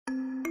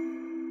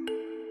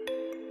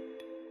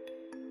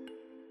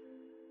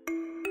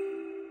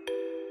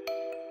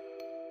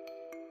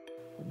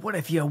What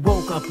if you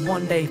woke up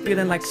one day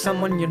feeling like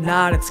someone you're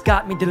not? It's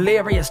got me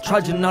delirious,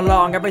 trudging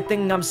along.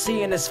 Everything I'm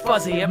seeing is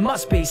fuzzy. It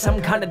must be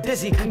some kind of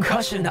dizzy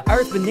concussion. The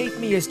earth beneath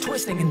me is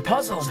twisting and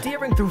puzzled,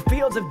 steering through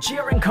fields of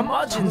jeering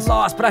curmudgeons.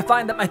 Lost, but I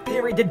find that my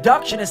theory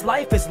deduction is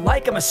life is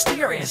like a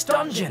mysterious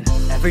dungeon.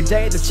 Every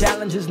day the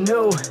challenge is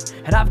new,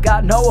 and I've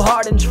got no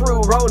hard and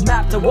true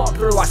roadmap to walk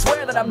through. I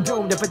swear that I'm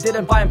doomed if I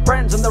didn't find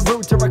friends on the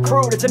route to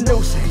recruit. It's a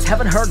nuisance.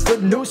 Haven't heard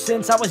good news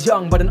since I was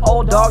young, but an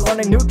old dog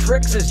learning new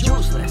tricks is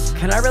useless.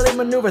 Can I really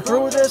maneuver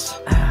through this?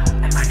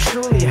 Am I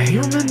truly a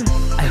human?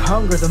 I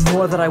hunger the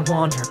more that I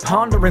wander,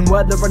 pondering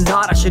whether or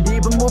not I should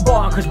even move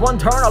on. Cause one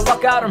turn I'll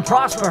luck out and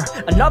prosper,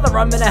 another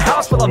I'm in a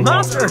house full of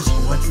monsters.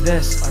 What's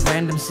this, a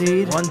random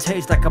seed? One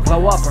taste I could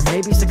blow up or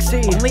maybe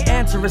succeed. Only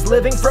answer is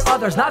living for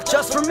others, not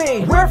just for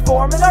me. We're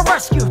forming a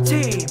rescue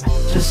team.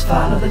 Just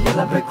follow the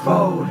yellow brick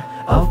road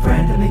of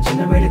randomly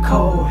generated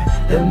code.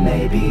 Then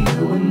maybe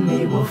you and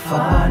me will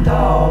find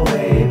our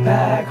way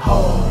back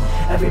home.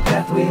 Every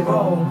path we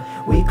roam,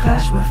 we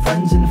clash with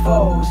friends and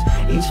foes.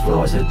 Each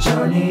floor's a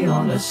journey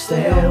on the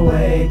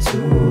stairway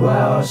to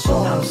our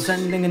souls. I'm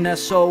sending an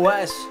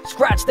SOS.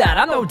 Scratch that,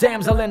 I'm no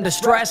damsel in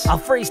distress. I'll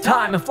freeze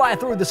time and fly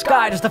through the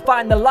sky just to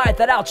find the light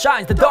that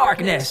outshines the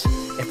darkness.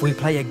 If we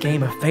play a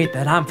game of fate,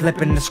 then I'm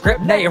flipping the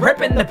script, now you're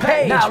ripping the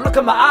page. Now look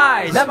at my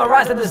eyes,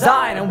 memorize the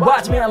design, and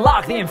watch me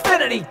unlock the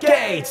infinity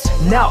gates.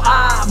 Now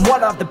I'm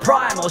one of the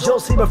primals, you'll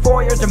see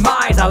before your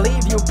demise. I'll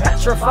leave you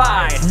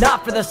petrified,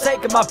 not for the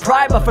sake of my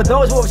pride, but for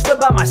those who have stood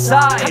by my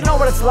side. I know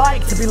what it's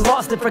like to be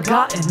lost and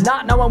forgotten,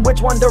 not knowing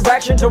which one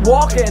direction to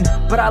walk in.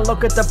 But I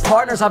look at the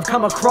partners I've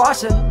come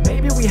across, and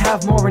maybe we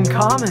have more in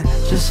common.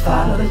 Just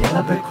follow the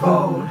yellow brick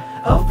road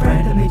of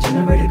randomly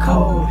generated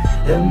code.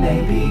 Then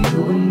maybe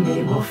you and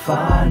me will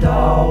find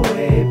our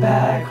way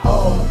back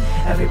home.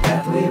 Every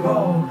path we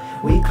roam,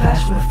 we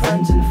clash with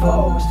friends and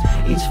foes.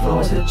 Each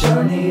floor's a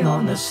journey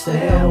on the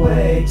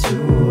stairway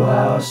to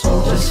our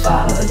souls. Just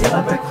follow the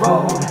yellow brick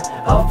road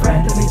of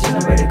randomly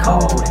generated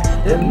code.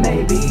 Then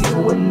maybe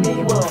you and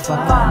me will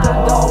find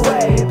our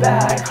way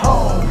back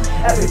home.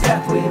 Every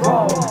path we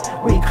roam,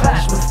 we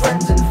clash with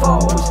friends and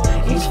foes.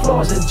 Each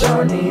floor's a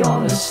journey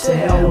on the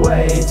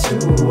stairway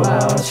to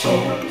our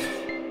souls.